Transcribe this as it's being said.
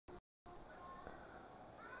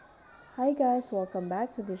Hi guys, welcome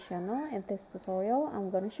back to this channel. In this tutorial,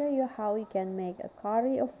 I'm going to show you how you can make a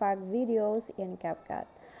Carti Effect videos in CapCut.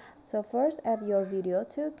 So first, add your video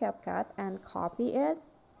to CapCut and copy it.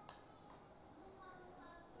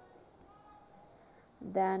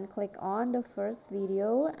 Then click on the first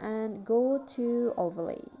video and go to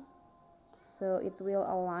overlay. So it will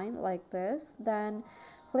align like this. Then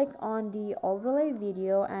click on the overlay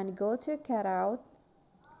video and go to cutout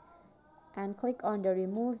and click on the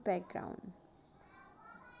remove background.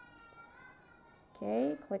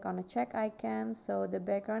 Okay, click on the check icon so the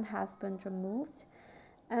background has been removed,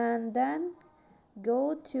 and then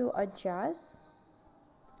go to adjust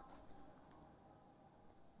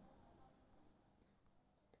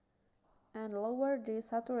and lower the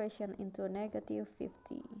saturation into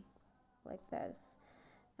 -50 like this,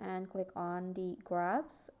 and click on the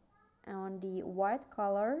grabs. On the white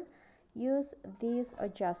color, use this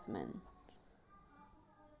adjustment.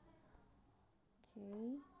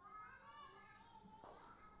 Okay.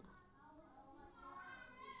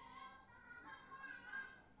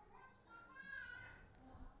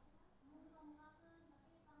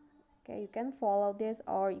 Okay, you can follow this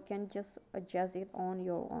or you can just adjust it on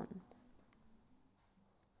your own.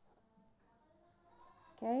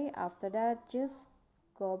 Okay, after that, just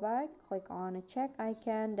go back, click on a check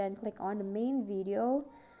icon, then click on the main video,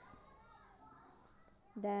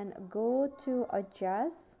 then go to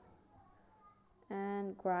adjust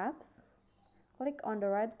and grabs, click on the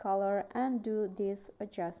red color and do this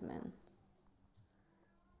adjustment.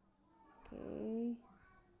 Okay,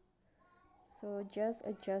 so just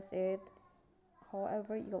adjust it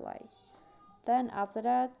however you like. Then after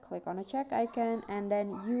that, click on a check icon and then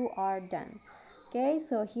you are done. Okay,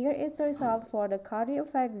 so here is the result for the Carti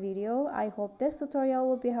Effect video. I hope this tutorial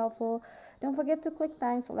will be helpful. Don't forget to click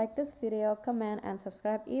thanks, like this video, comment and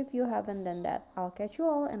subscribe if you haven't done that. I'll catch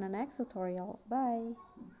you all in the next tutorial. Bye.